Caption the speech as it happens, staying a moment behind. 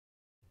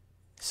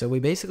So we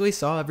basically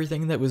saw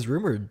everything that was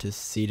rumored to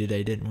see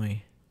today, didn't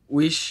we?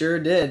 We sure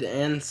did,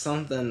 and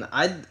something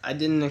I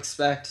didn't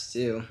expect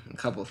too. A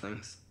couple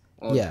things.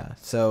 Well, Yeah.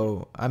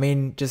 So, I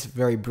mean, just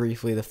very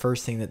briefly, the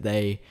first thing that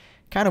they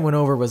kind of went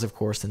over was, of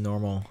course, the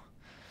normal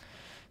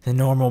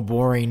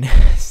boring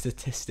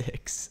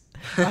statistics.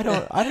 I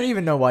don't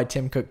even know why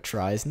Tim Cook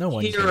tries. No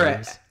one here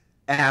cares.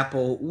 at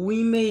Apple,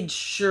 we made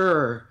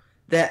sure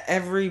that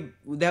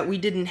we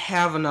didn't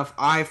have enough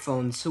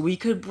iPhones, so we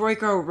could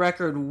break our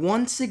record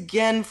once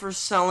again for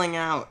selling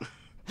out.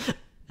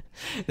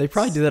 They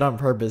probably do that on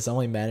purpose,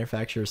 only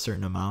manufacture a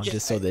certain amount Yeah,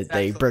 just so that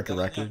they exactly. break a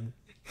Yeah, yeah. record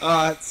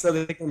So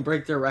that they can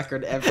break their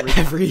record every time.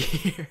 every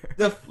year.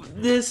 The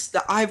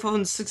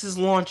iPhone 6's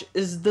launch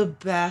is the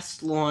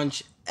best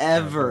launch ever.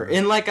 Ever.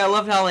 And like I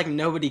loved how like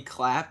nobody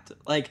clapped.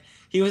 Like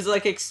he was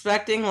like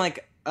expecting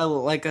like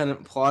an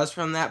applause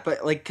from that,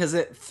 but like cuz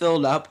it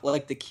filled up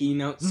like the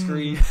keynote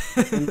screen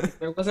and like,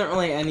 there wasn't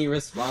really any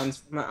response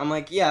from it. I'm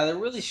like, yeah, there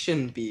really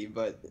shouldn't be,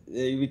 but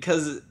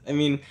because I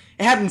mean,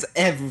 it happens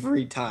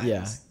every time.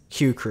 Yeah.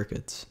 Cue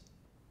crickets.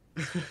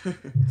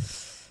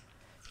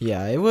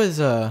 Yeah, it was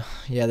yeah,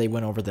 they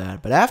went over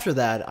that. But after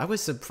that, I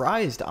was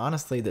surprised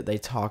honestly that they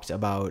talked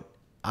about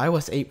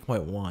iOS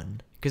 8.1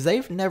 because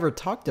they've never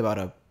talked about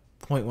a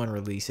point 1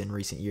 release in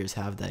recent years,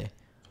 have they?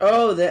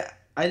 Oh, that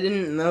I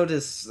didn't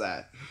notice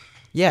that.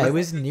 Yeah, I it thought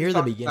was we near just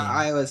the talked about beginning.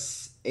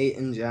 iOS 8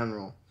 in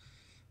general.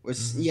 Which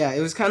Hmm. yeah,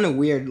 it was kind of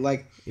weird.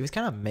 It was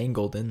kind of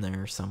mangled in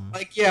there some.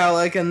 Yeah,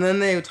 and then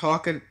they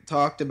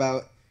talked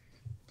about.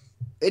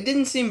 It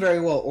didn't seem very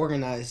well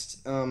organized.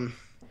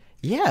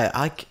 Yeah,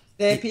 like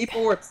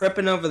People were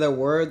tripping over their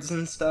words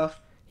and stuff.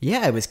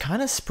 yeah, it was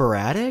kind of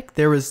sporadic.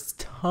 There was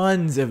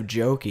tons of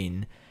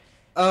joking.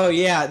 Oh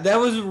yeah, that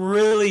was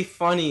really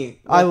funny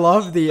I with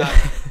love the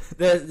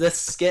the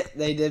skit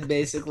they did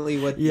basically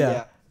with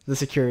yeah, the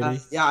security.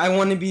 yeah, I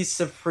want to be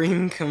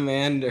Supreme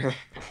Commander.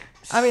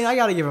 I mean, I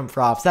got to give him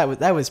props. That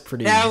was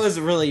pretty. That was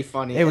really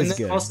funny. It And was then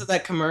good. also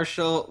that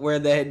commercial where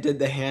they did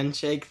the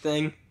handshake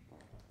thing.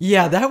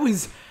 Yeah, that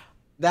was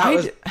That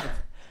was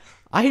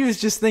I I was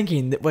just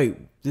thinking that wait,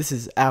 this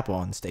is Apple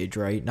on stage,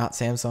 right? Not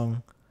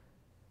Samsung.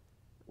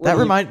 what That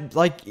do you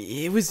like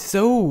it was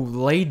so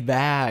laid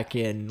back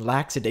and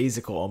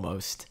lackadaisical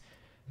almost.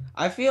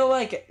 I feel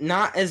like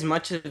not as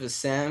much of a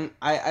Sam.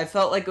 I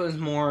felt like it was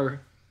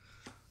more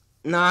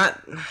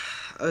not.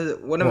 Who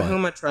What?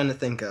 am I trying to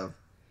think of?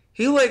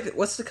 He like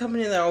what's the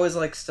company that always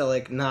likes to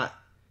like not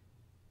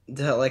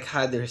to like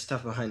hide their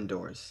stuff behind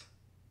doors?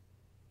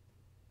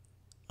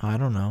 I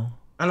don't know.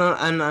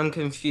 I'm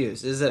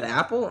confused. Is it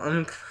Apple? I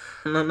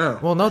don't know.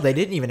 Well, no, they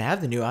didn't even have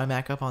the new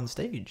iMac up on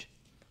stage.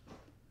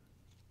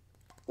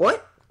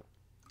 What?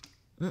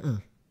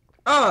 Mm-mm.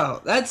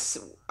 Oh, that's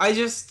I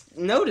just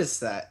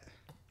noticed that.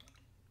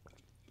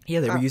 Yeah,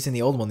 they were Huh. using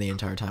the old one the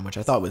entire time, which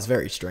I thought was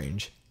very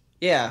strange.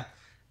 Yeah,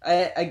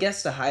 I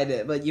guess to hide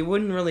it, but you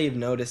wouldn't really have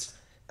noticed.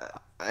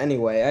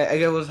 Anyway, I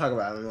guess we'll talk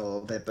about it in a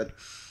little bit, but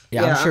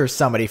Yeah, I'm yeah, sure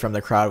somebody from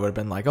the crowd would have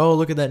been like, "Oh,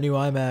 look at that new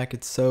iMac.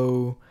 It's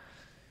so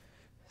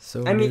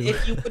I mean, new."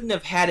 if you wouldn't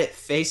have had it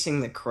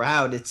facing the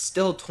crowd, it's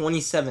still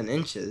 27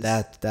 inches.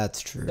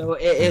 That's true. So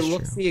it That's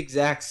looks true. the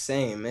exact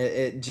same.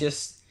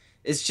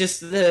 It's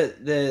just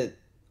the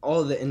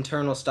all the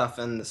internal stuff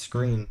and the Hmm.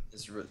 screen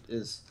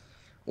is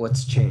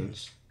what's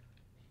changed.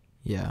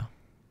 Yeah.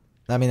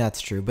 I mean,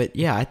 that's true. But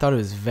yeah, I thought it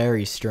was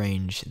very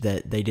strange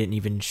that they didn't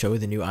even show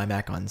the new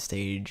iMac on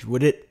stage.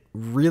 Would it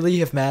really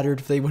have mattered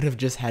if they would have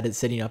just had it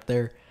sitting up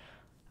there?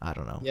 I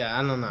don't know. Yeah,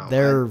 I don't know.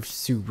 They're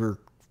super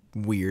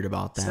weird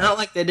about It's that. not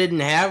like they didn't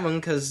have them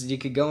because you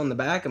could go in the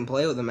back and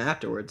play with them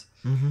afterwards.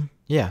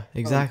 Yeah, Um,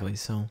 exactly.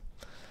 So,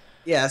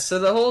 yeah, so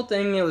the whole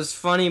thing it was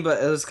funny,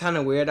 but it was kind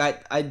of weird.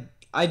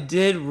 I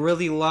did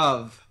really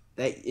love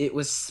that it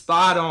was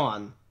spot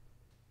on.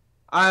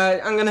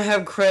 I'm gonna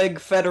have Craig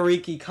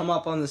Federighi come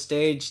up on the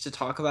stage to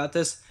talk about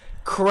this.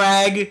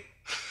 Craig.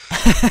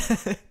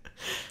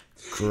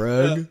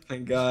 Oh Greg. my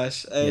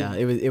gosh. Yeah,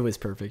 it was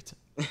perfect.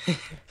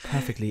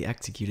 Perfectly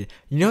executed.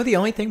 You know, the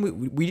only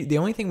thing the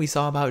only thing we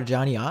saw about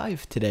Johnny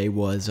Ive today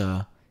was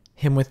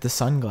him with the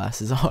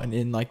sunglasses on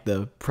in like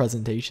the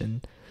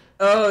presentation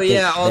Oh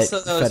yeah. that Also,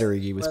 those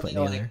Federighi was where putting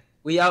they like together.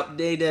 we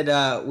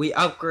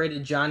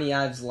upgraded Johnny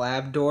Ive's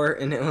lab door,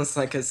 and it was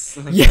like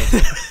Yeah,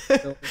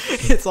 a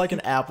it's like an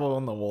apple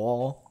on the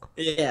wall.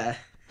 yeah.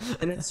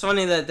 And it's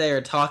funny that they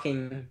are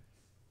talking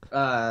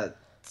uh,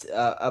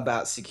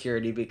 about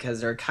security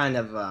because they're kind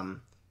of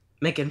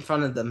making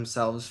fun of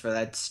themselves for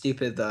that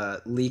stupid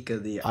leak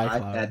of the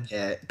iCloud.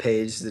 iPad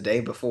page the day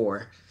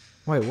before.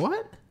 Wait,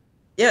 what?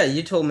 Yeah,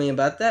 you told me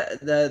about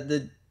that.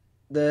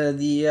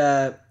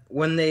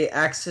 When they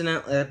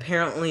accidentally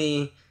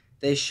apparently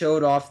they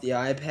showed off the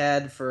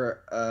iPad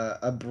for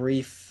a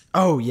brief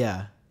Oh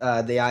yeah,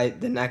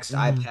 the next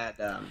Mhm.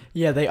 iPad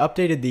Yeah. They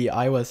updated the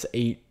iOS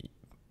 8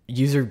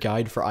 user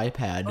guide for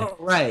iPad Oh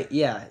right,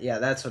 yeah,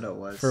 that's what it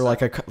was. for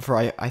like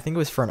I think it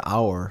was for an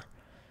hour,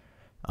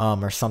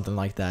 or something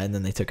like that, and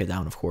then they took it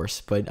down, of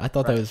course. But I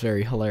thought that Right. was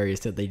very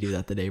hilarious that they do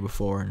that the day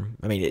before, and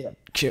I mean Yeah.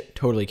 it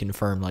totally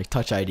confirmed like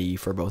Touch ID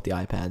for both the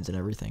iPads and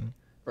everything.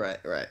 Right,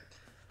 right.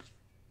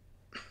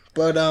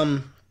 But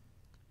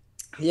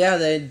yeah,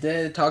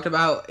 they talked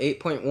about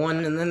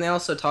 8.1, and then they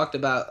also talked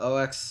about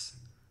OS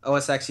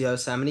X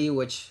Yosemite,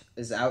 which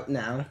is out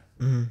now.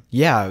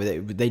 Yeah,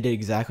 they did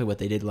exactly what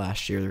they did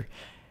last year.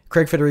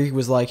 Craig Federighi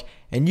was like,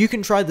 and you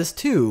can try this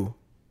too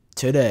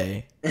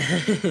today.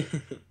 I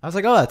was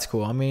like, oh, that's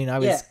cool. I mean,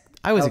 Yeah.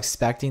 I was Oh,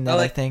 expecting I that,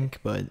 I like think,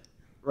 but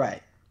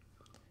right.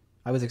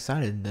 I was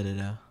excited that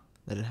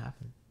it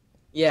happened.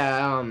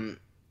 Yeah,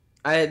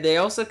 I they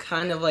also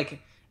kind of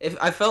like if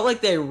I felt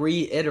like they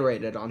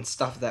reiterated on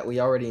stuff that we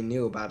already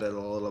knew about it a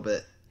little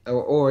bit,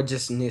 or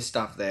just new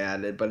stuff they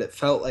added, but it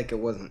felt like it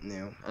wasn't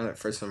new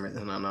for some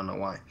reason. I don't know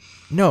why.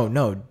 No,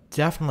 no,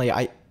 definitely.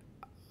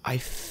 I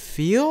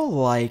feel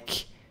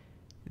like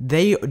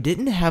they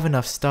didn't have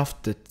enough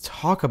stuff to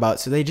talk about,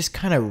 so they just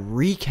kind of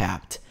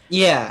recapped.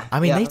 Yeah, I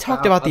mean, yeah. they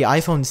talked about the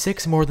iPhone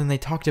 6 more than they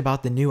talked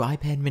about the new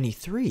iPad Mini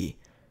 3.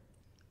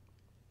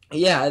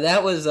 Yeah,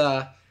 that was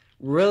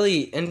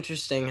really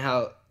interesting.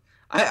 How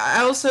I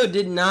also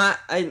did not.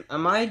 I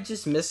am I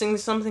just missing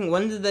something?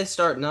 When did they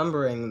start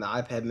numbering the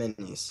iPad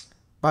Minis?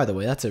 By the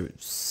way, that's a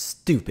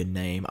stupid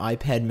name,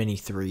 iPad Mini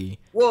 3.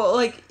 Well,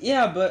 like,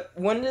 yeah, but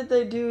when did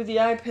they do the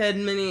iPad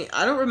Mini?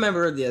 I don't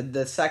remember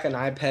the second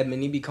iPad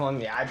Mini becoming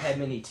the iPad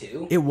Mini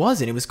 2. It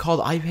wasn't. It was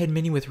called iPad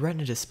Mini with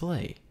Retina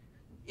display.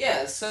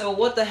 Yeah, so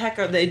what the heck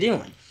are they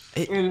doing?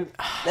 And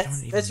I don't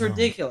even that's know.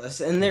 ridiculous.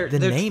 And The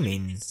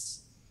naming.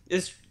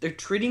 they're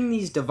treating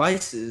these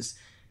devices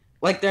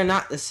like they're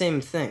not the same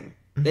thing.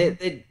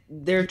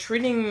 They're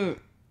treating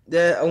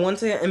the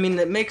once again. I mean,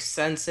 it makes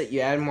sense that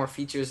you add more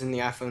features in the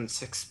iPhone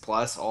 6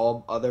 Plus,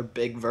 all other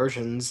big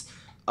versions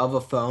of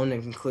a phone,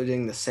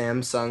 including the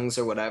Samsungs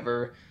or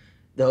whatever.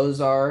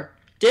 Those are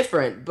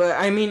different, but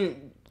I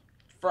mean,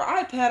 for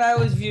iPad,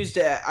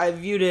 I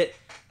viewed it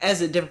as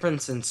a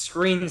difference in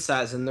screen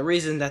size, and the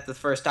reason that the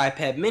first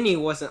iPad Mini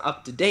wasn't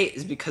up to date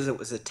is because it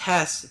was a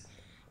test,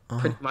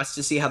 pretty much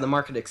to see how the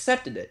market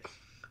accepted it.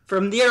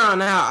 From there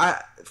on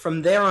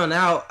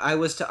out, I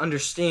was to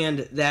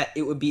understand that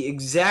it would be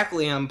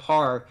exactly on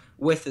par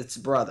with its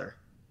brother.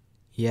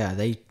 Yeah,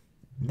 they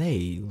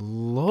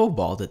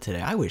lowballed it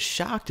today. I was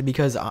shocked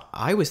because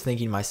I was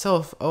thinking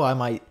myself, oh, I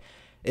might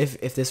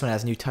if this one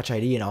has new Touch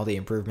ID and all the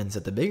improvements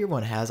that the bigger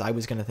one has, I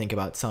was gonna think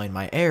about selling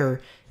my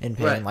Air and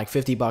paying Right. like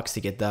 $50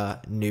 to get the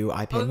new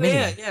iPad Oh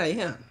Mini. yeah.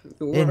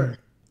 You And were.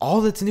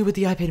 all that's new with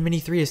the iPad Mini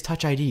 3 is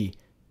Touch ID.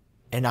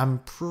 And I'm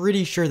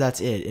pretty sure that's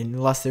it,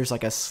 unless there's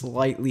like a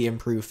slightly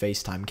improved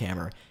FaceTime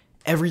camera.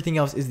 Everything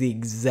else is the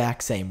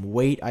exact same.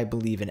 Weight, I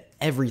believe, in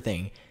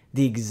everything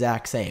the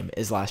exact same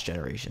as last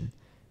generation.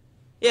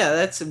 Yeah,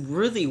 that's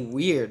really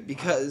weird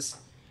because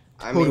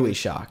I Totally mean,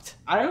 shocked.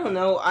 I don't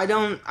know. I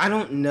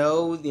don't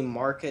know the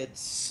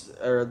markets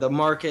or the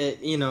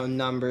market,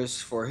 numbers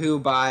for who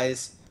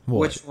buys What?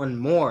 which one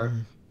more.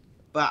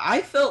 But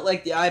I felt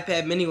like the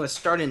iPad Mini was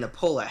starting to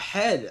pull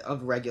ahead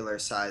of regular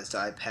sized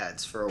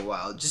iPads for a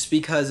while, just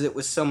because it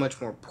was so much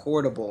more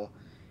portable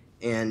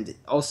and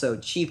also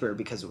cheaper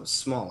because it was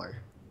smaller.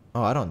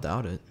 Oh, I don't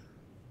doubt it.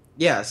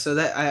 Yeah, so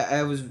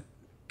that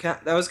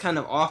was kind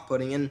of off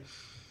putting, and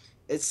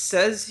it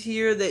says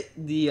here that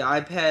the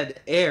iPad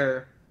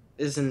Air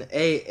is an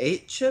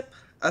A8 chip.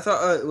 I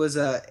thought it was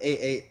a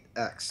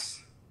A8X.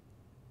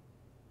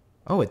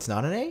 Oh, it's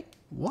not an 8?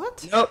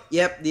 What? Nope.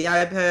 Yep.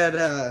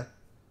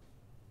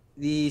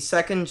 The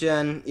second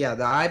gen. Yeah,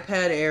 the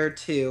iPad Air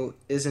 2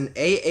 is an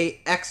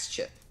A8X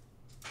chip.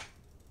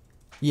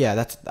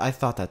 Yeah, I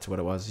thought that's what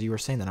it was. You were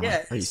saying that. I'm Yeah.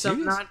 like, are you So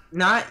serious?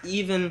 not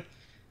even.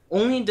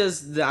 Only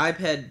does the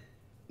iPad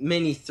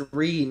Mini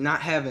 3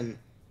 not have an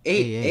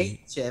A8.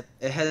 A8 chip.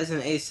 It has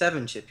an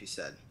A7 chip. You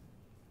said.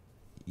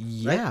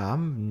 Right? Yeah,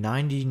 I'm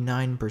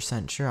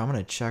 99% sure. I'm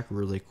gonna check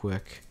really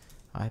quick.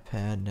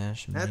 iPad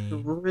That's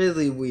Mini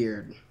really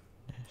weird.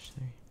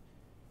 3.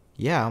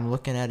 Yeah, I'm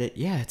looking at it.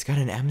 Yeah, it's got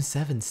an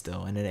M7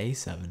 still and an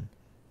A7.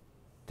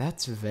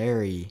 That's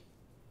very.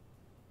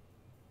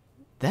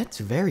 They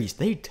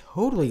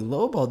totally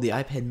lowballed the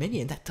iPad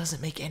Mini, and that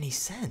doesn't make any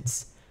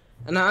sense.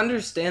 And I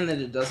understand that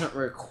it doesn't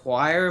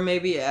require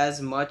maybe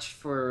as much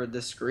for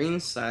the screen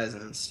size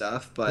and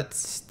stuff, But but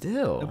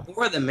still. the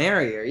more the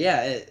merrier.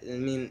 Yeah, I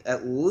mean,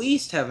 at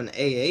least have an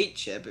A8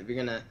 chip if you're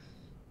gonna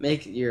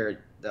make the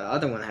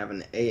other one have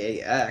an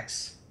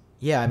A8X.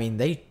 Yeah, I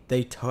mean,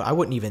 I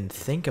wouldn't even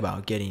think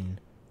about getting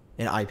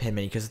an iPad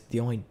Mini because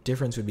the only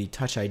difference would be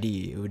Touch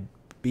ID. It would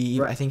be,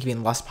 I Right. think,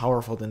 even less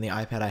powerful than the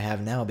iPad I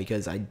have now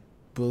because I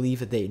believe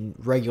that the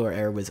regular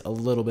Air was a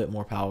little bit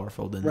more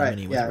powerful than the Right.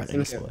 Mini with Yeah, Retina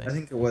display. I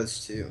think it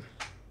was too.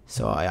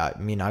 So I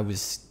mean, I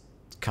was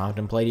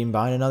contemplating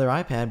buying another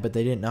iPad, but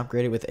they didn't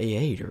upgrade it with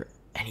A8 or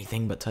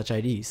anything but Touch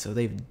ID. So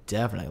they've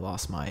definitely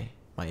lost my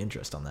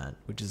interest on that,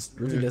 which is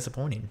really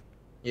disappointing.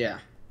 Yeah.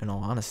 In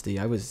all honesty,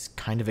 I was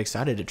kind of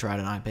excited to try out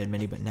an iPad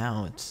Mini, but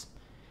now it's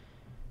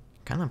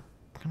kind of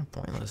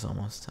pointless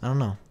almost. I don't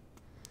know.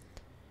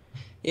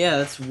 Yeah,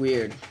 that's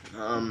weird.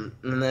 And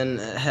then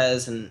it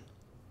has an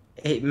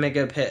 8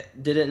 megapixel.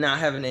 Did it not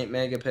have an 8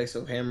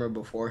 megapixel camera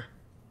before?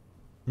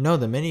 No,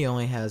 the Mini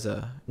only has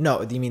a.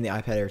 No, do you mean the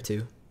iPad Air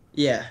 2?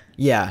 Yeah.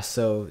 Yeah,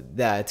 so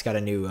that it's got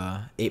a new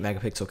 8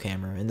 megapixel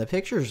camera, and the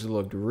pictures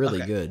looked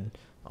really Okay. good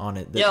on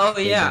it Yeah. that Oh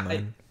they yeah. I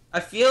demoed. I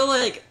feel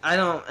like I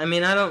don't. I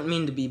mean, I don't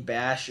mean to be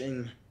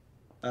bashing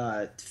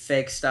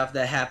fake stuff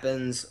that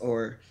happens,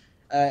 or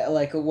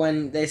like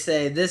when they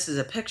say this is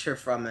a picture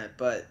from it,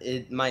 but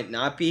it might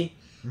not be.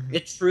 Hmm.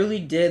 It truly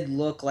did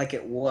look like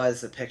it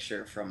was a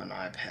picture from an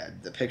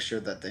iPad, the picture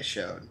that they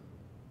showed.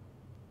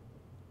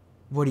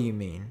 What do you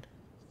mean?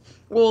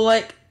 Well,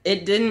 like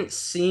it didn't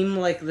seem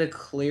like the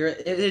clear.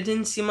 It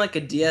didn't seem like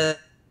a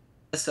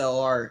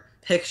DSLR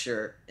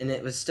picture, and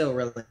it was still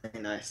really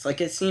nice.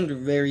 Like it seemed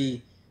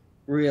very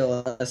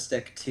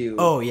realistic to.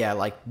 Oh yeah,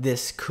 like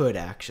this could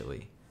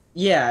actually.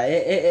 Yeah,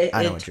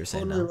 I know it what you're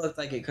saying totally now. looked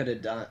like it could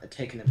have done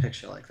taken a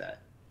picture like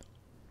that.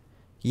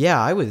 Yeah,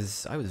 I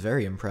was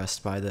very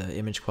impressed by the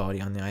image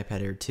quality on the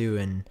iPad Air 2,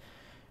 and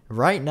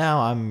right now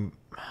I'm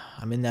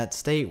in that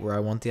state where I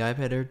want the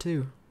iPad Air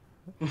 2.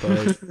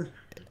 But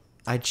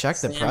I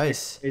checked the Sam, you're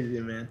price. crazy,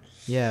 man.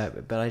 Yeah,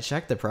 but I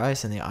checked the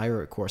price, and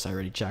of course I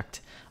already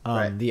checked.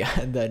 Right. The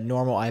the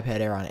normal iPad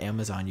Air on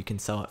Amazon, you can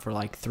sell it for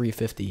like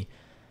 350.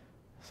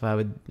 So I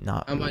would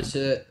not How really. much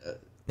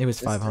It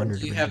was is the, 500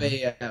 do you have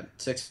originally. a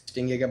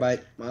 16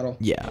 gigabyte model?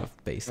 Yeah,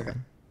 Okay.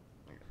 baseline.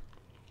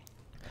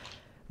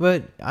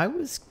 But I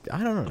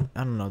don't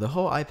know. The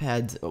whole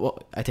iPad. Well,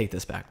 I take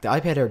this back. The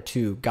iPad Air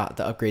 2 got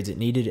the upgrades it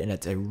needed, and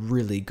it's a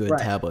really good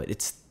Right. tablet.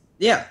 It's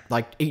Yeah.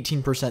 like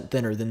 18%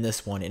 thinner than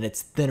this one, and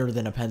it's thinner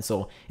than a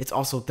pencil. It's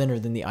also thinner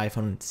than the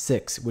iPhone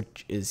 6,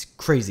 which is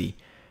crazy.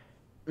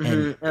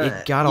 And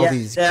it got all Yeah,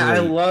 these I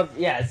great love.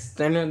 Yeah, it's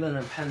thinner than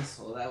a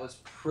pencil. That was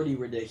pretty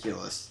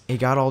ridiculous. it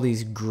got all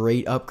these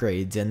great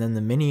upgrades, and then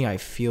the mini I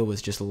feel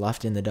was just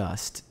left in the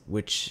dust,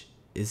 which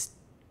is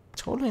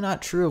totally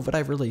not true of what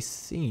I've really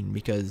seen,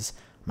 because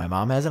my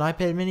mom has an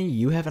iPad mini,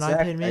 you have an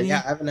iPad Exactly.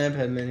 Yeah, mini. I have an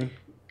iPad Mini.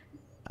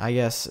 I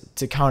guess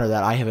to counter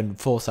that, I have a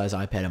full-size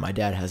iPad, and my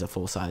dad has a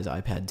full-size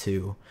iPad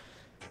too.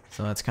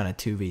 So that's kind of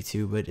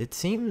 2v2, but it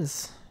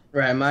seems.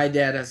 Right. My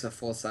dad has a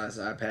full size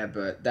iPad,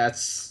 but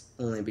that's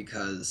only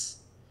because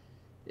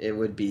it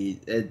would be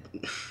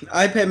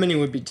iPad Mini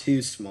would be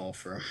too small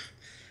for him.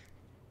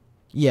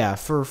 Yeah,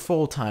 for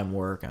full-time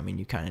work, I mean,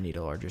 you kind of need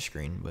a larger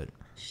screen, but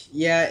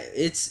Yeah,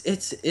 it's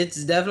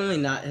definitely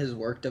not his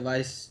work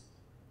device,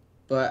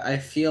 but I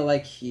feel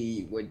like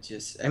he would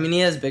just. I mean, he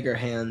has bigger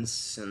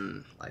hands,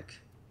 and like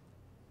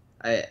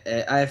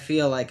I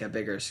feel like a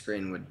bigger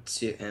screen would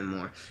suit him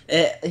more.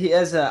 He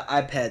has a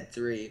iPad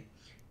 3,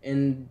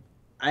 and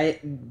I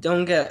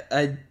don't get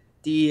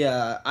the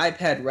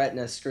iPad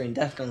Retina screen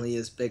definitely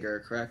is bigger,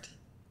 correct?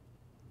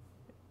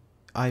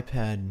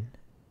 iPad.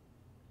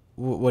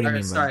 What do you Or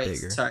mean by sorry,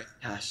 bigger? sorry,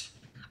 gosh,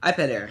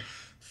 iPad Air.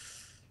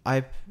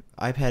 I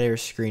iPad Air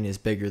screen is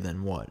bigger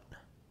than what?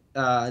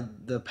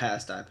 The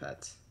past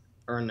iPads,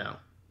 or no?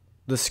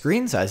 The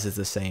screen size is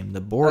the same.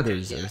 The Okay,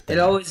 borders yeah. are It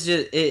thinner. always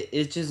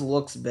it just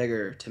looks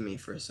bigger to me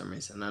for some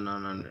reason. I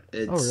don't know.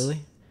 Oh, It's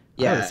really?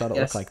 I always yeah. thought it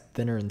looked Yes. like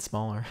thinner and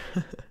smaller.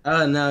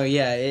 Oh no.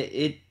 Yeah.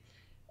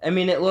 I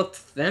mean, it looked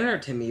thinner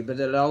to me, but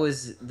it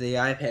always the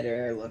iPad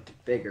Air looked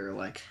bigger,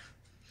 like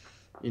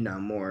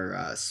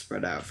more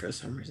spread out for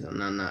some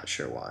reason. I'm not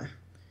sure why.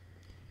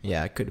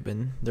 Yeah, it could have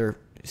been. They're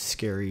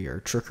scary or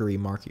trickery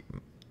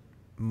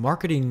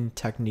marketing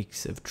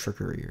techniques of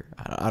trickery. Or,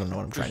 I don't know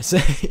what I'm trying to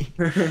say.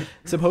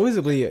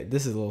 Supposedly,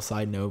 this is a little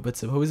side note, but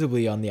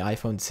supposedly on the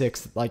iPhone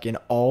 6, like in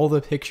all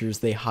the pictures,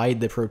 they hide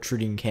the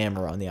protruding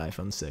camera on the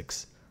iPhone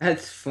 6,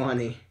 That's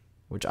funny.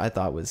 which I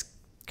thought was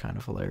kind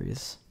of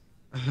hilarious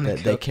I'm gonna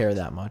that they go. care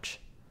that much.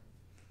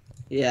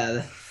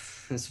 Yeah,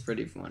 that's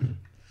pretty funny.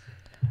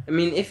 I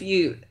mean,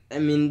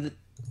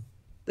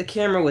 the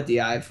camera with the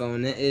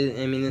iPhone,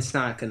 I mean, it's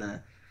not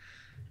gonna.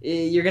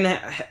 You're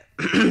gonna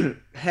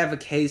have a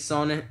case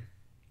on it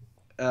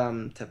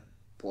to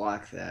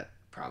block that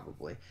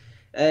probably.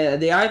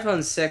 The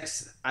iPhone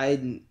 6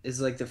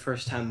 is like the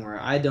first time where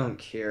I don't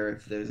care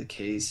if there's a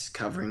case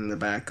covering the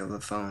back of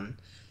the phone,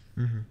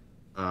 Hmm.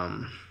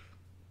 um,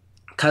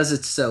 because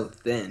it's so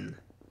thin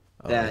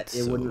Oh, that it's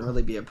it wouldn't so.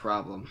 really be a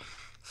problem.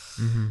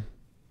 Hmm.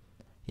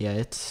 Yeah,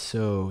 it's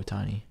so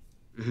tiny.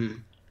 Hmm.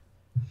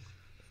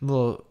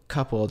 Little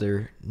couple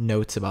other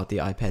notes about the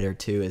iPad Air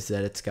 2 is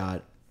that it's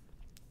got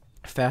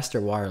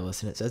faster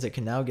wireless, and it says it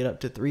can now get up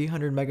to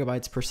 300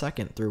 megabytes per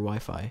second through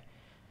Wi-Fi.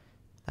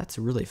 That's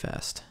really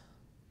fast.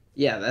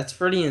 Yeah, that's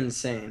pretty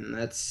insane.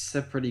 That's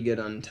a pretty good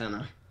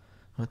antenna.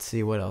 Let's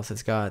see what else.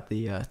 It's got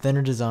the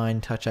thinner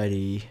design, Touch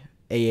ID,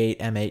 A8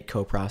 M8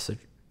 coprocessor.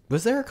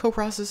 Was there a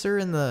coprocessor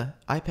in the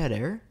iPad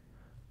Air?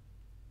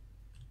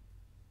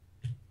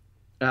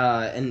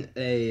 And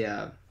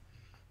a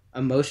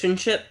motion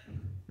chip.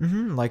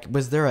 Like,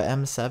 was there a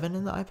M7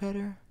 in the iPad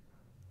Air?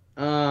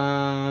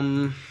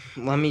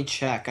 Let me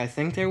check. I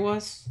think there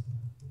was.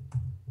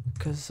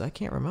 Because I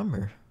can't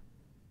remember.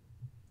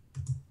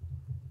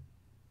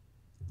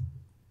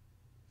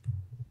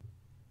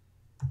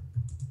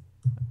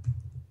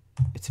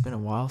 It's been a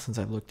while since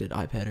I've looked at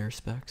iPad Air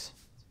specs.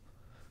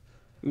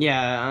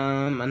 Yeah,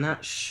 I'm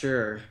not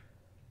sure.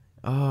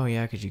 Oh,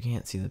 yeah, because you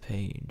can't see the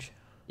page.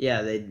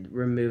 Yeah, they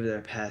remove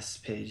their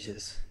past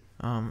pages.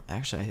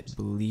 Actually, I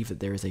believe that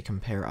there is a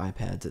compare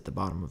iPads at the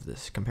bottom of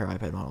this. Compare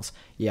iPad models.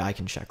 Yeah, I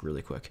can check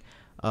really quick.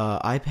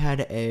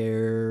 iPad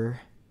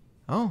Air.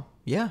 Oh,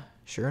 yeah.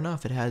 Sure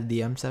enough, it had the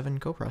M7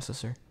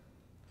 coprocessor.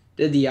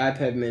 Did the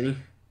iPad Mini?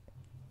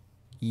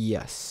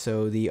 Yes.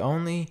 So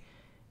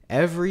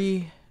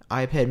every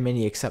iPad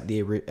Mini except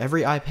every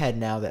iPad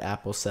now that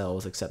Apple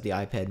sells except the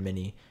iPad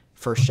Mini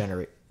first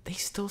generation. They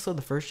still sell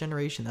the first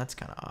generation. That's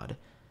kind of odd.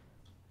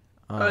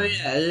 Oh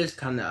yeah, it is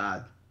kind of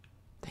odd.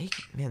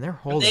 They're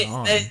holding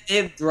on.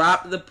 They've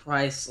dropped the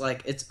price,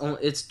 like it's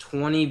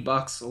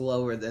 $20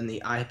 lower than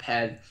the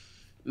iPad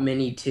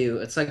Mini 2.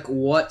 It's like,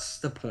 what's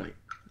the point?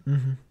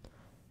 Mm-hmm.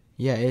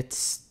 Yeah,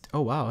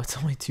 oh wow, it's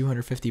only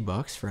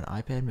 $250 for an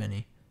iPad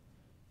Mini.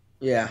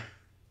 Yeah.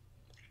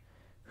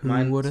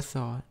 Who would have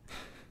thought?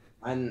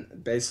 Mine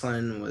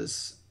baseline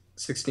was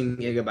 16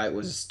 gigabyte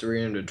was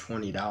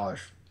 $320.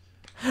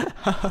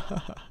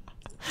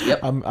 Yep.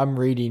 I'm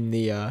reading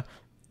the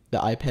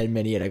iPad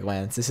Mini at a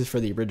glance. This is for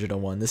the original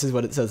one. This is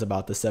what it says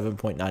about the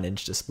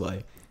 7.9-inch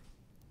display.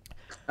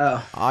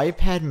 Oh.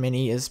 iPad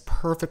Mini is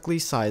perfectly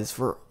sized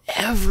for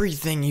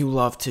everything you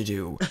love to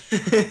do.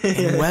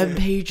 And web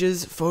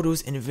pages,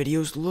 photos, and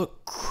videos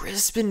look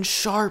crisp and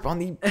sharp on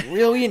the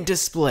brilliant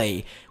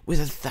display with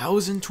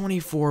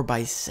 1024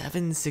 by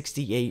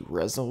 768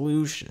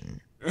 resolution.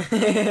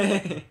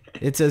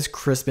 It says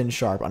crisp and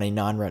sharp on a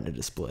non-Retina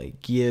display.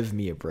 Give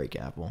me a break,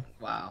 Apple.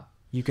 Wow.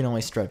 You can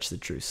only stretch the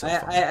truth so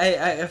far.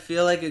 I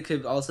feel like it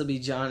could also be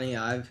Johnny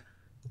Ive.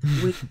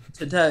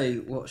 Today,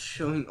 we're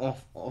showing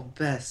off our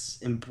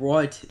best and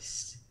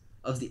brightest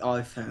of the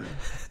iPhone.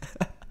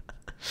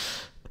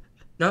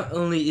 Not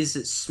only is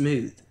it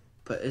smooth,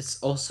 but it's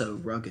also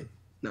rugged.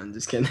 No, I'm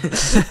just kidding.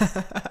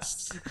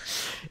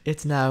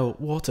 It's now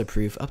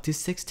waterproof up to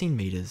 16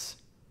 meters.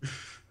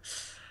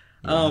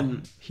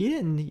 He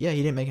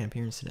didn't make an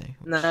appearance today.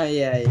 Nah,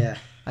 yeah.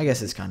 I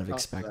guess it's kind of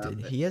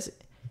expected. He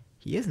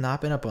has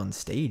not been up on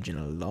stage in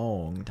a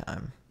long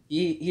time.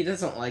 He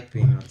doesn't like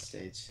being on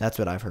stage. That's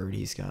what I've heard.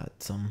 He's got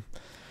some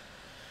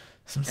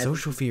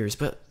social fears,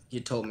 but you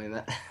told me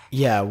that.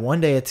 Yeah,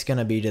 one day it's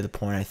gonna be to the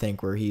point I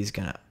think where he's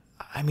gonna.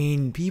 I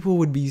mean, people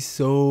would be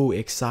so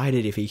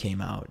excited if he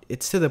came out.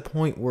 It's to the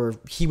point where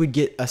he would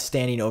get a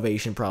standing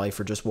ovation probably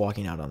for just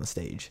walking out on the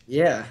stage.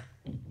 Yeah.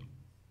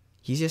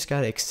 He's just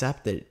got to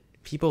accept that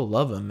people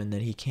love him and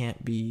that he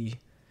can't be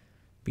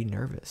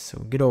nervous. So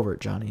get over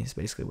it, Johnny, is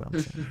basically what I'm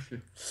saying.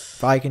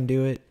 If I can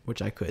do it,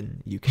 which I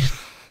couldn't, you can.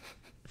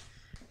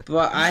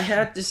 But I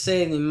have to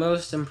say the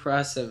most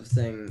impressive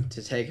thing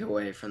to take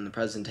away from the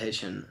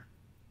presentation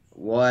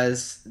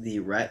was the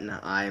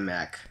Retina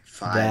iMac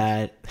 5.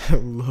 That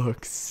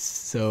looks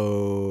so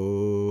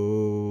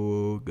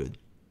good.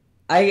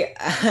 I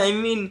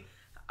mean,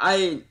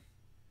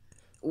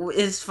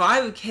 is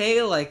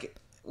 5K like,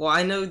 well,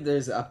 I know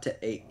there's up to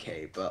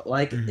 8K, but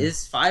like,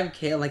 is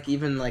 5K like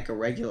even like a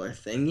regular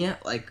thing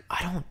yet? Like,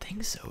 I don't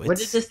think so. Where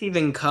did this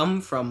even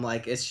come from?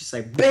 Like, it's just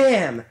like,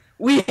 bam,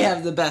 we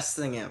have the best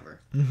thing ever.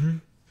 Mm-hmm.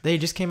 They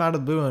just came out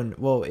of the blue, and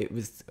well, it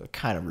was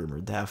kind of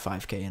rumored to have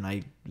 5K, and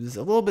I was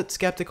a little bit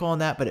skeptical on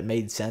that, but it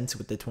made sense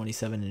with the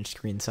 27-inch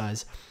screen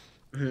size.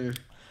 Mm-hmm.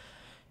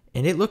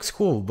 And it looks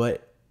cool,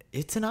 but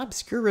it's an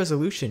obscure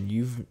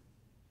resolution.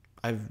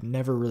 I've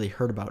never really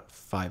heard about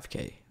 5K.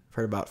 I've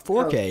heard about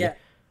 4K. Oh, yeah.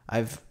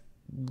 I've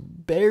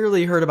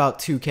barely heard about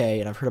 2K,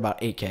 and I've heard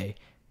about 8K.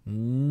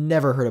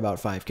 Never heard about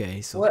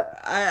 5K. So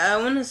I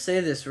want to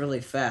say this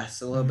really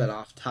fast, a little bit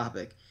off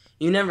topic.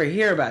 You never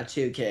hear about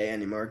 2K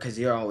anymore because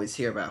you always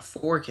hear about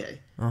 4K.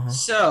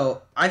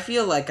 So I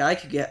feel like I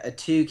could get a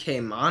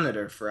 2K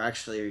monitor for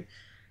actually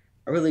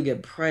a really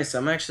good price.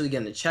 I'm actually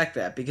going to check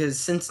that because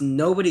since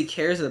nobody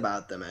cares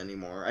about them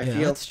anymore, I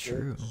feel that's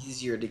true. It's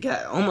easier to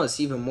get,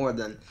 almost even more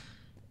than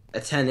a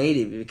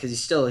 1080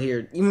 because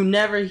you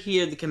never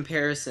hear the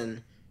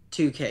comparison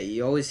 2K.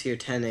 You always hear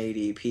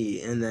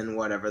 1080p and then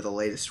whatever the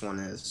latest one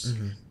is.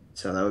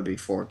 So that would be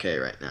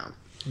 4K right now.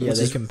 Yeah,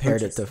 they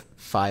compared it to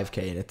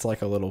 5K, and it's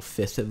like a little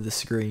fifth of the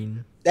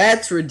screen.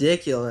 That's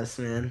ridiculous,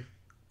 man.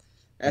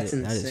 That's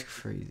insane. That is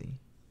crazy.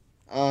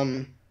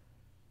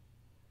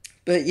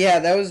 But yeah,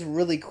 that was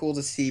really cool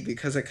to see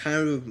because it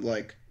kind of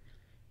like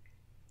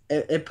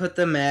it put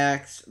the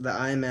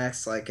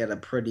iMacs like at a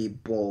pretty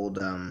bold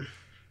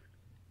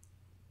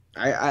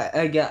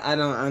I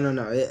don't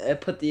know.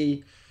 It put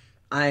the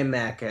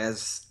iMac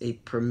as a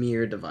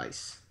premier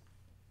device.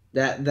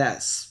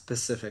 That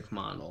specific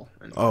model.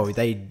 Anyway. Oh,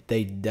 they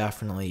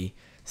definitely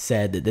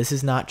said that this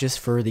is not just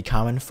for the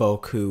common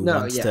folk who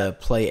wants to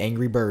play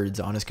Angry Birds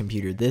on his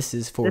computer. This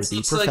is for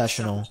the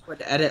professional. Like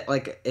would edit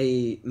like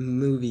a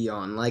movie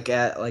on, like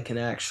at like an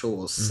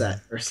actual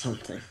set or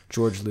something.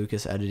 George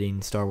Lucas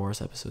editing Star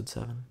Wars Episode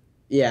 7.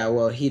 Yeah,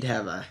 well, he'd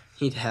have a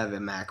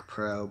Mac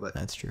Pro, but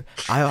that's true.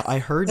 I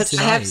heard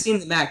tonight. I have seen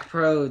the Mac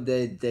Pro.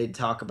 They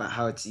talk about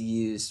how it's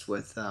used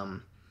with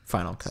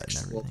Final Cut and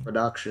everything,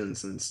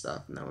 productions and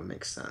stuff, and that would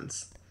make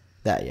sense.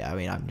 I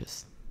mean,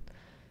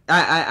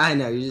 I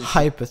know you just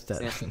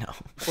Hypothetically, no.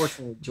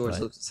 Fortunately, George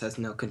But- Lucas has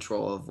no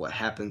control of what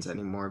happens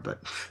anymore.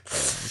 But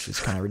which is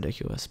kind of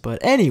ridiculous.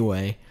 But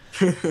anyway,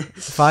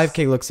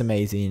 5K looks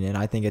amazing, and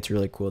I think it's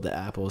really cool that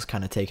Apple's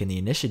kind of taken the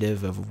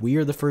initiative of we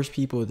are the first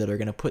people that are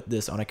going to put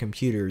this on a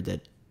computer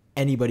that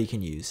anybody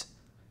can use.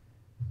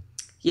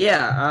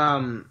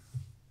 yeah,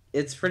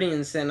 it's pretty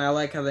insane. I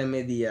like how they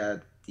made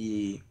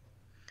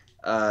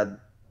uh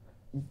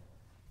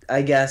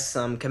I guess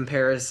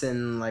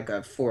comparison, like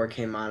a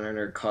 4K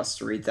monitor costs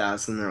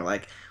 3,000. They're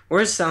like,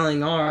 we're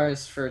selling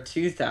ours for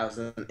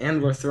 2,000,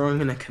 and we're throwing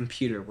in a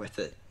computer with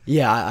it.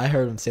 Yeah, I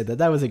heard him say that.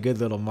 That was a good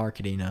little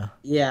marketing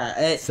Yeah,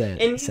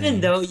 and even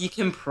saying. though you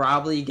can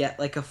probably get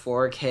like a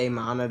 4K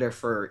monitor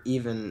for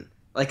even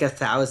like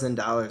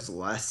 $1,000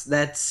 less,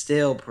 that's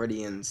still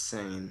pretty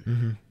insane.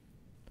 Mm-hmm.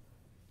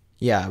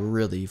 Yeah,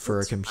 really, for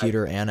That's a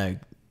computer and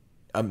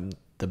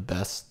the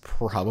best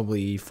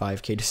probably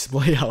 5K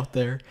display out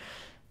there.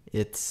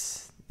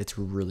 It's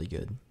really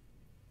good.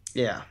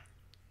 Yeah.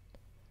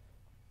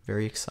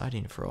 Very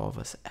exciting for all of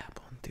us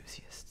Apple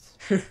enthusiasts.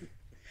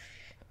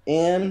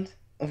 And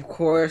of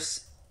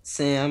course,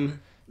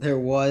 Sam, there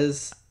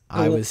was.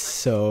 I was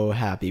so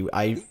happy.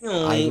 I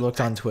Really?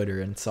 looked on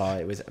Twitter and saw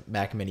it was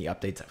Mac Mini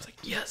updates. I was like,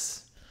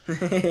 yes.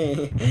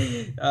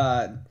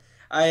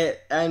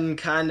 I'm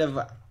kind of.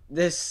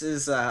 This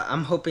is.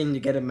 I'm hoping to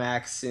get a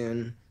Mac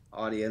soon,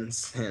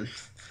 audience, and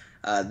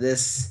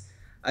this.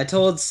 I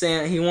told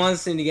Sam he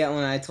wants me to get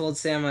one. I told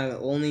Sam I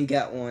will only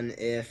get one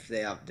if they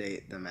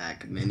update the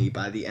Mac Mini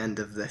by the end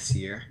of this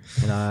year.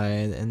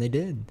 And they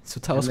did. So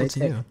tell us what's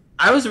new.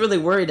 I was really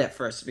worried at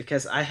first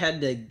because I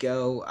had to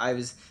go. I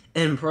was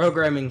in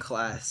programming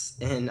class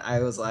and I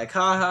was like,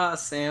 haha,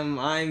 Sam,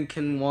 I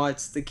can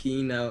watch the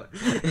keynote.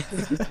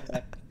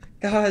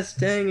 Gosh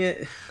dang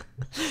it.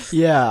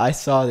 Yeah, I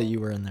saw that you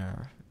were in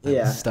there.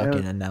 Yeah, Stuck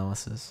in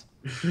analysis.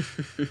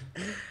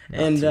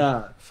 And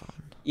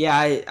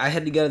yeah, I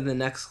had to go to the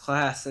next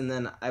class, and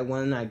then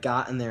when I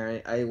got in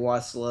there, I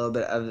watched a little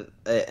bit of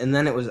it, and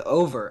then it was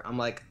over. I'm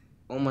like,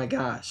 oh my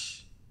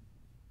gosh,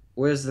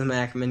 where's the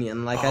Mac Mini?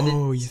 And like I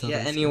didn't see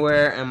it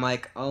anywhere. I'm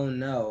like, oh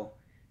no.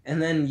 And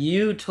then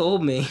you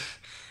told me,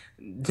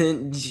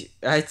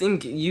 I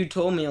think you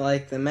told me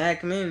like the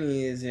Mac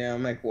Mini is here.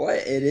 I'm like, what?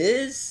 It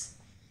is?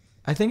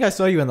 I think I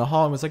saw you in the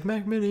hall and was like,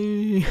 Mac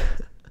Mini.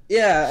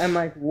 Yeah, I'm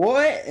like,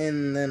 what?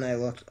 And then I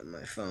looked at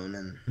my phone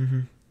and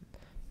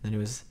then it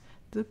was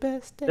the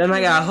best day. Then I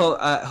got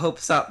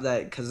hopes up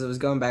that because it was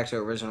going back to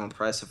original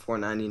price of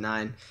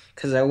 $499.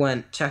 Because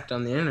I checked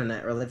on the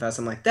internet really fast.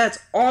 I'm like, that's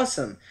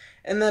awesome.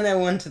 And then I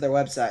went to their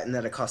website and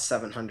then it cost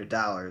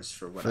 $700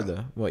 for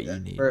what you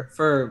need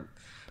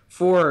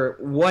for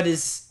what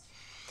is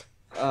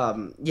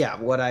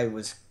what I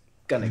was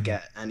gonna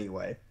get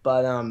anyway.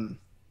 But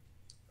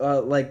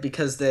like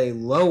because they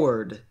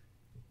lowered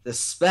the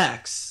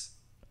specs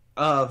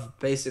of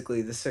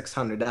basically the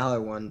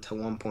 $600 one to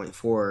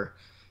 1.4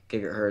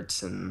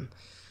 gigahertz and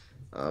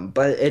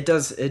but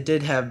it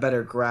did have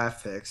better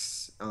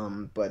graphics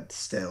but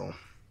still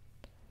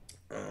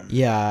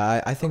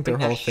yeah, I think their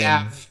whole thing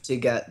have to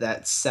get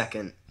that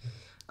second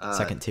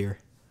tier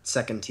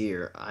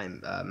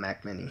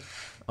Mac Mini.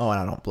 Oh, and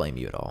I don't blame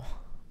you at all.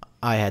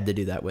 I had to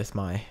do that with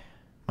my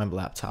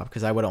laptop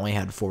because I would only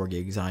had 4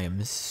 gigs. I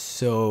am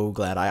so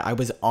glad. I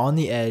was on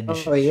the edge.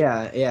 Oh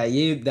yeah,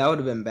 that would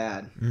have been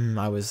bad.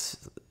 I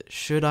was,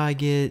 should I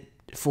get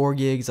 4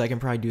 gigs? I can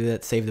probably do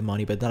that, save the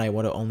money, but then I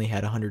would have only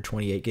had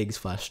 128 gigs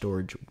flash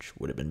storage, which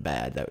would have been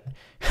bad. That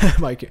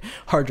my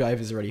hard drive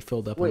is already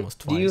filled up almost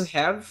twice. Do you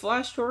have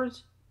flash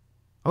storage?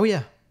 Oh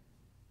yeah.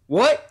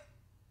 What?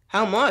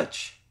 How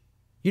much?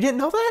 You didn't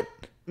know that?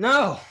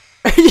 No.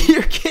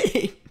 You're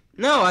kidding.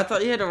 No, I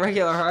thought you had a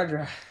regular hard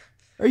drive.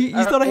 You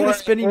thought I had a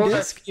spinning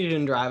disk? A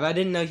Fusion drive. I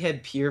didn't know you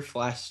had pure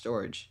flash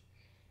storage.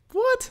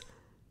 What?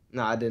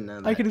 No, I didn't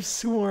know that. I could have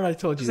sworn I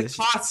told you this. It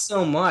costs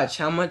so much.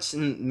 How much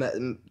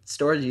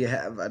storage do you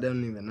have? I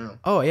don't even know.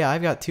 Oh yeah,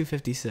 I've got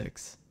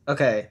 256.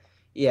 Okay,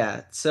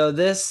 yeah. So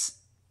this,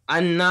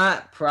 I'm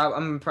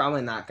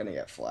probably not gonna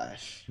get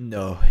flash.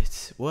 No,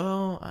 it's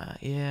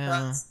yeah.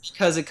 That's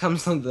because it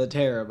comes with the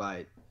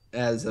terabyte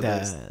as of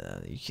that's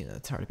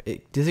hard.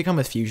 Does it come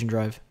with Fusion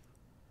drive?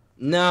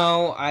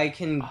 No, I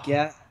can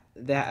get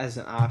that as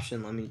an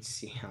option. Let me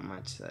see how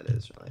much that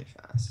is really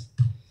fast.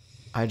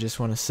 I just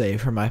want to say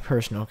from my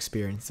personal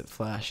experience that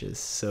Flash is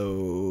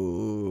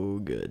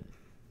so good.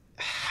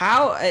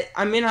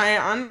 I mean, I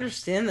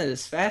understand that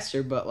it's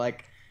faster, but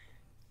like,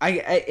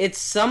 it's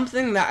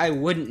something that I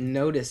wouldn't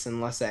notice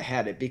unless I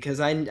had it because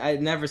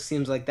it never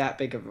seems like that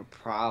big of a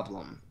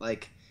problem.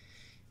 Like,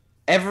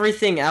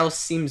 everything else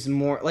seems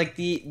more like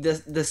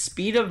the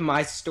speed of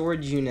my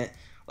storage unit.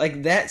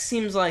 Like that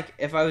seems like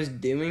if I was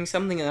doing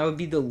something, that would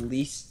be the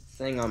least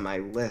thing on my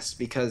list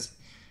because,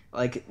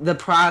 like, the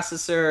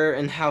processor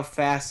and how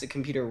fast the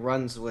computer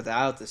runs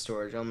without the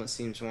storage almost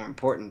seems more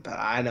important. But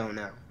I don't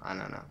know.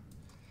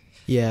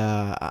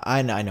 Yeah,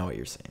 I know what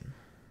you're saying.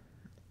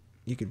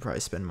 You could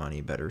probably spend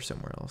money better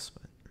somewhere else,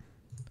 but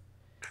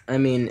I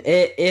mean,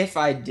 if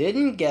I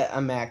didn't get a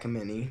Mac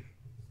Mini,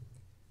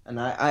 And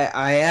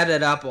I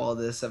added up all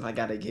this if I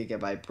got a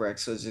gigabyte brick,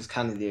 so it's just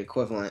kind of the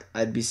equivalent.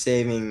 I'd be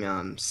saving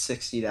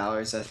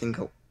 $60, I think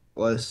it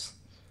was.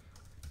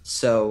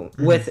 So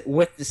Mhm.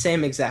 with the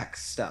same exact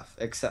stuff,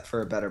 except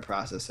for a better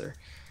processor,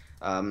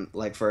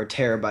 like for a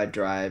terabyte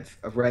drive,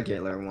 a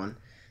regular one.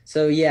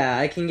 So yeah,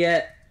 I can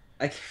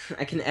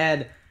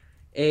add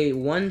a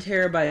 1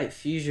 terabyte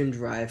Fusion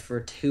drive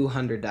for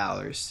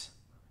 $200.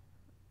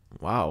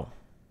 Wow.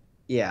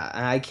 Yeah,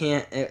 and I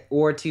can't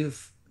or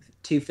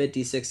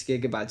 256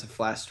 gigabytes of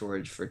flash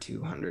storage for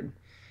 200.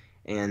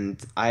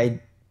 And I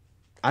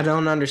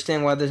don't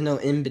understand why there's no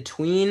in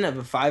between of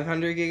a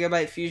 500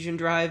 gigabyte Fusion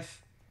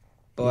drive,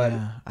 but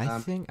Yeah,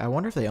 I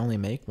wonder if they only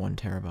make 1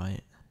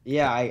 terabyte.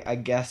 yeah, I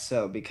guess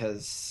so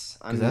because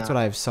Because that's what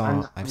I've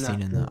I'm seen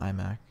not in the sure.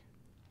 iMac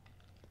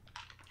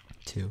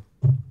too.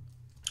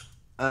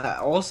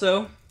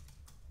 Also,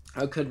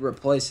 I could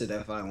replace it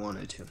if I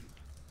wanted to.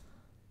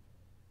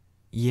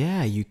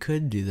 Yeah, you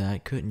could do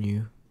that, couldn't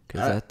you?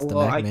 Because that's the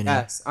Well, Mac I Mini.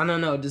 guess I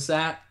don't know. Does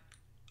that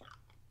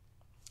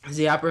is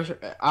the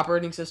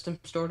operating system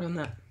stored on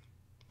that?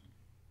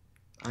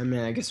 I mean,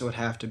 I guess it would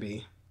have to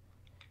be.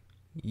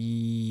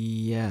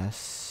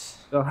 Yes.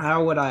 So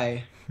how would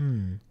I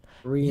Hmm.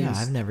 Yeah,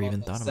 I've never reinstall even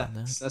those thought about that.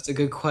 settings? That's a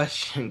good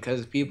question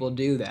because people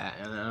do that,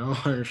 and I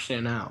don't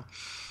understand how.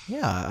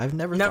 Yeah, I've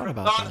never thought Never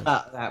about thought that.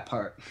 about that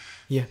part.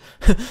 Yeah.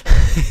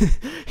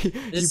 You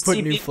Just put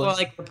see new people flash.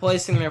 like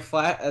replacing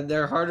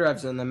their hard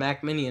drives in the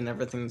Mac Mini, and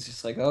everything's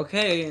just like,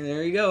 okay,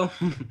 there you go.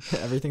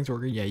 Everything's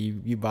working. Yeah,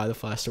 you buy the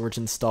flash storage,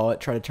 install it,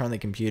 try to turn on the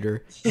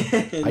computer.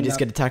 I just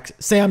No. get a text,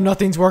 Sam,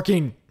 nothing's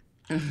working.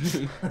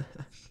 Yeah,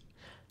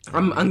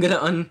 I'm gonna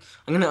I'm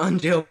gonna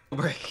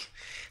unjailbreak.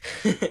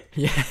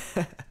 yeah,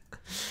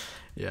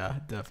 yeah,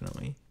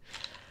 definitely.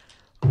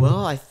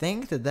 Well, I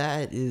think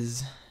that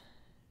is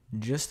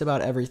just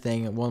about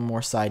everything. One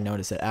more side note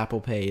is that Apple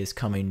Pay is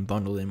coming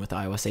bundled in with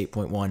iOS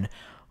 8.1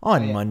 Oh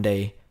on yeah.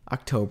 Monday,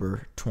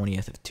 October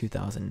 20th of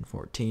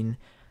 2014.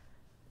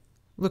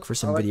 Look for I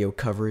some like video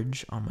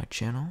coverage on my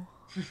channel,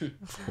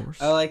 of I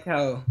course. like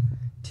how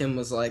Tim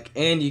was like,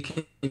 and you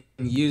can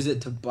use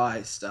it to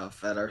buy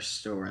stuff at our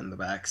store in the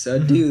back. So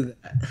do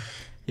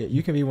Yeah,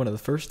 you can be one of the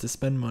first to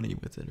spend money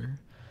with it or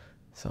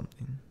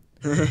something.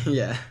 that.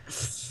 Yeah.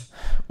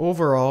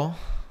 Overall,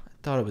 I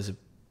thought it was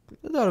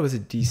a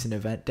decent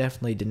event.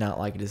 Definitely did not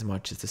like it as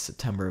much as the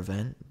September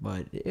event,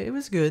 but it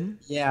was good.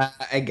 Yeah,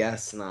 I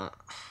guess not.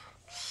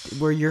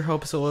 Were your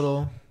hopes a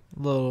little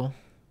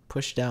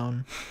pushed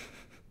down?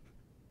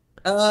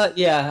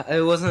 Yeah,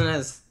 it wasn't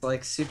as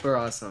like super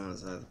awesome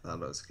as I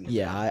thought it was gonna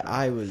Yeah, be.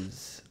 I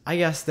was. I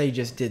guess they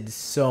just did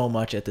so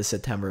much at the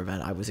September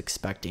event. I was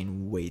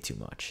expecting way too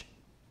much.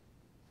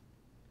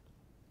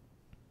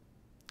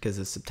 Because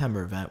the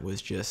September event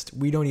was just,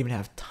 we don't even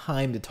have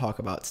time to talk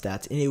about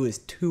stats. And it was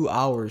 2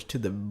 hours to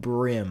the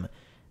brim.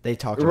 They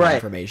talked about Right.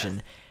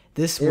 information.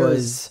 This It was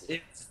was,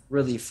 it's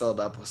really filled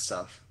up with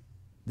stuff.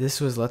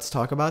 let's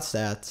talk about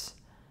stats.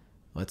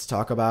 Let's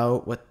talk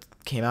about what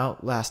came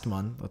out last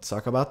month. Let's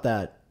talk about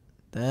that.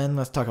 Then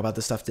let's talk about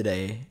the stuff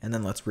today. And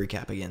then let's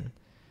recap again.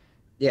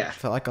 Yeah.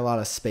 Felt like a lot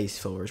of space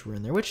fillers were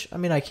in there, which, I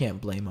mean, I can't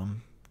blame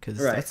them. Because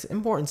Right. that's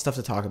important stuff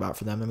to talk about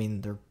for them. I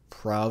mean, they're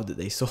proud that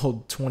they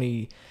sold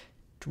 20,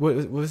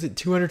 what was it,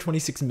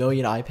 226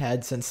 million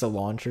iPads since the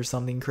launch or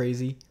something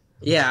crazy.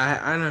 Yeah,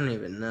 I don't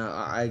even know.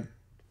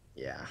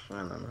 Yeah, I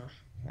don't know.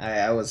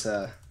 I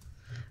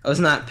was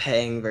not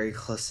paying very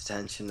close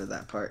attention to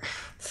that part.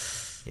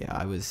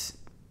 Yeah,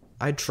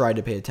 I tried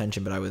to pay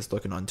attention, but I was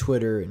looking on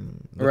Twitter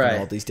and looking at all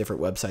Right. these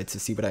different websites to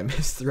see what I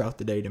missed throughout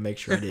the day to make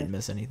sure I didn't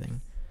miss anything.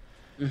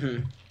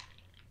 Mhm.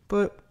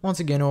 But once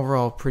again,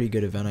 overall, pretty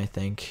good event, I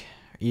think.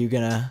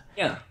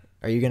 Yeah.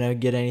 Are you gonna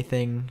get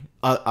anything?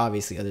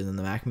 Obviously, other than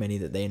the Mac Mini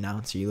that they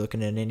announced, are you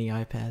looking at any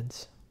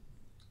iPads?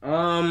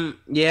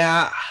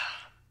 Yeah,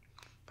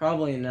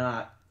 probably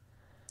not.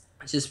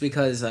 Just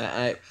because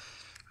I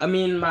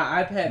mean,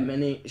 my iPad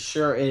Mini,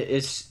 sure,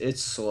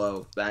 it's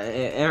slow.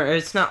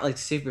 It's not like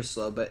super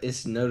slow, but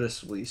it's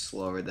noticeably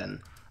slower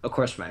than, of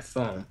course, my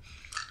phone.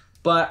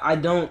 But I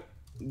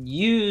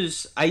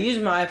use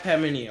my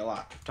iPad Mini a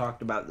lot. I've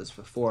talked about this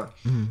before.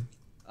 Mm-hmm.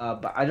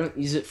 But I don't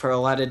use it for a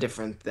lot of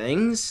different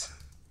things.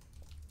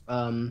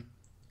 Um,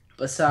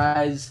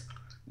 Besides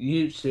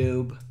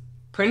YouTube,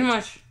 pretty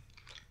much,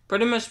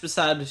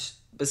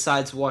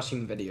 besides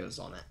watching videos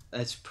on it.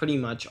 That's pretty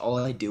much all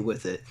I do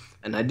with it,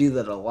 and I do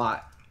that a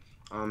lot.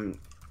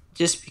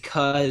 Just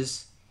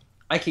because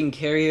I can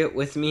carry it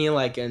with me,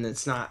 like, and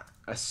it's not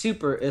a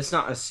super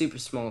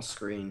small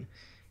screen,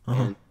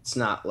 Uh-huh. and it's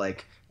not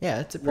like Yeah,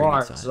 it's a pretty good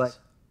large. Like, size.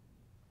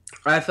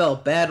 I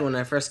felt bad when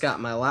I first got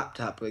my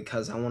laptop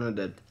because I wanted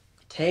to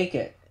take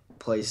it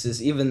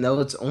places, even though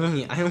I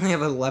only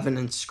have an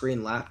 11-inch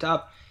screen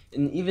laptop,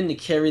 and even to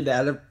carry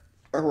that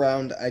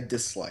around, I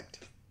disliked.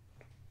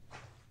 Mm-hmm.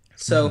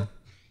 So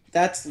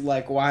that's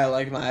like why I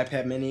like my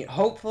iPad Mini.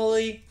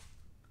 Hopefully,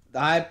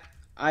 the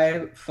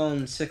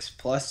iPhone 6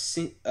 Plus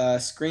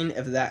screen,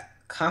 if that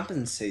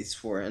compensates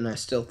for it, and I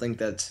still think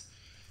that's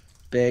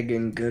big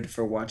and good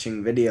for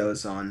watching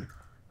videos on.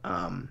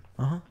 Um,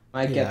 Uh-huh.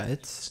 Might Yeah, get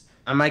it's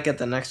I might get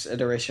the next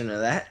iteration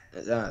of that.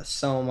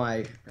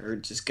 Or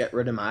just get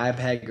rid of my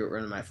iPad, get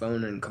rid of my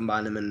phone, and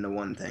combine them into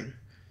one thing.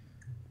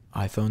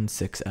 iPhone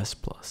 6s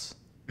Plus.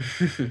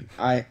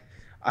 I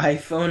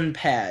iPhone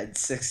Pad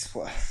 6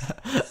 Plus.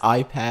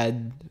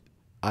 iPadone.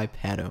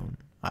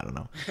 I don't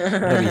know.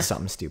 It'll be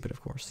something stupid,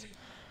 of course.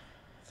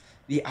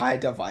 The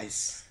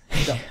iDevice.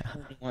 The Yeah.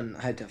 only one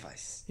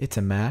iDevice. It's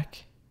a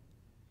Mac,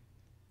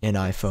 an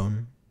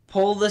iPhone.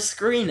 Pull the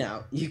screen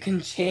out. You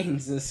can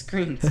change the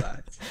screen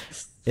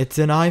size. It's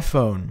an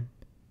iPhone,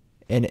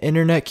 an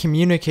internet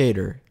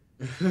communicator,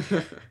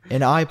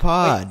 an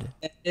iPod.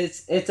 Wait,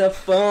 it's a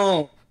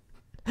phone.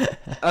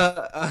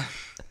 A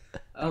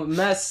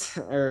mess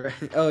or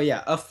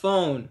a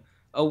phone,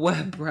 a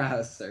web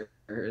browser,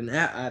 or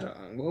I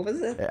don't know. What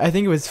was it? I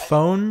think it was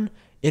phone,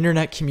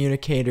 internet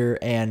communicator,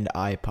 and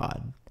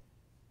iPod.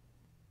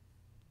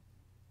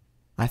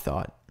 I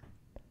thought.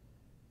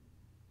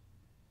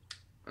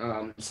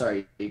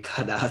 Sorry, you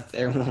cut out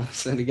there. What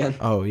was it again?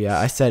 Oh yeah,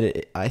 I said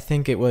it. I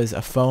think it was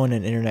a phone,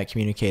 an internet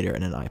communicator,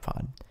 and an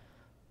iPod.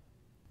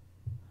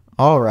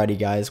 Alrighty,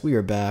 guys, we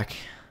are back.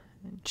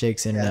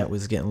 Jake's internet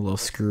was getting a little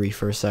screwy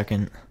for a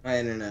second. My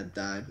internet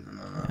died. I don't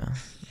know. Yeah.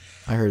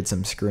 I heard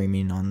some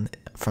screaming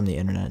from the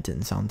internet. It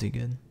didn't sound too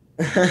good.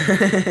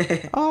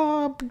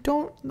 Oh,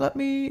 don't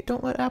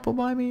let Apple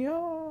buy me.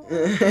 Oh.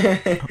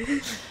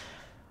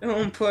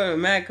 Don't put a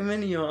Mac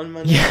Mini on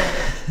my.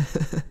 Yeah.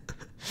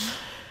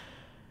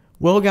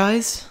 Well,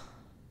 guys,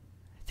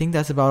 I think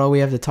that's about all we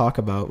have to talk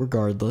about,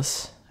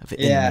 regardless of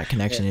internet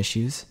connection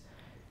issues.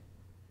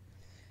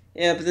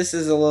 Yeah, but this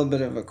is a little bit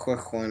of a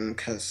quick one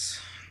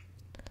because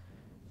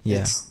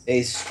it's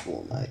a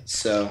school night,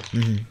 so.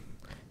 Mm-hmm.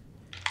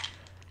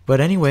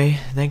 But anyway,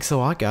 thanks a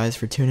lot, guys,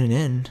 for tuning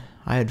in.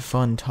 I had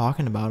fun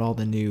talking about all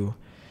the new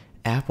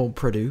Apple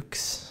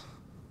products.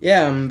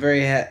 Yeah, I'm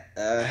very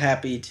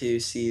happy to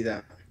see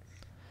that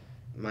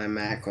my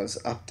Mac was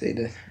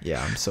updated.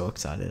 Yeah, I'm so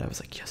excited. I was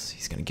like, yes,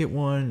 he's gonna get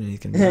one, and he's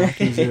gonna be a Mac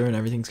user, and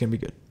everything's gonna be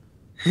good.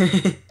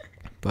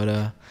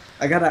 But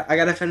I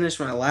gotta finish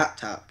my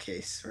laptop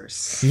case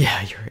first.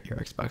 Yeah, your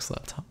Xbox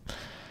laptop.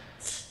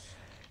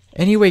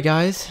 Anyway,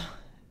 guys,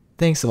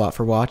 thanks a lot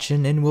for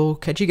watching, and we'll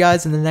catch you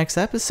guys in the next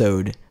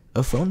episode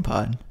of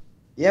PhonePod.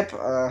 Yep.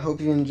 Hope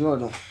you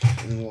enjoyed them,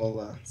 and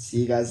we'll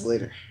see you guys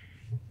later.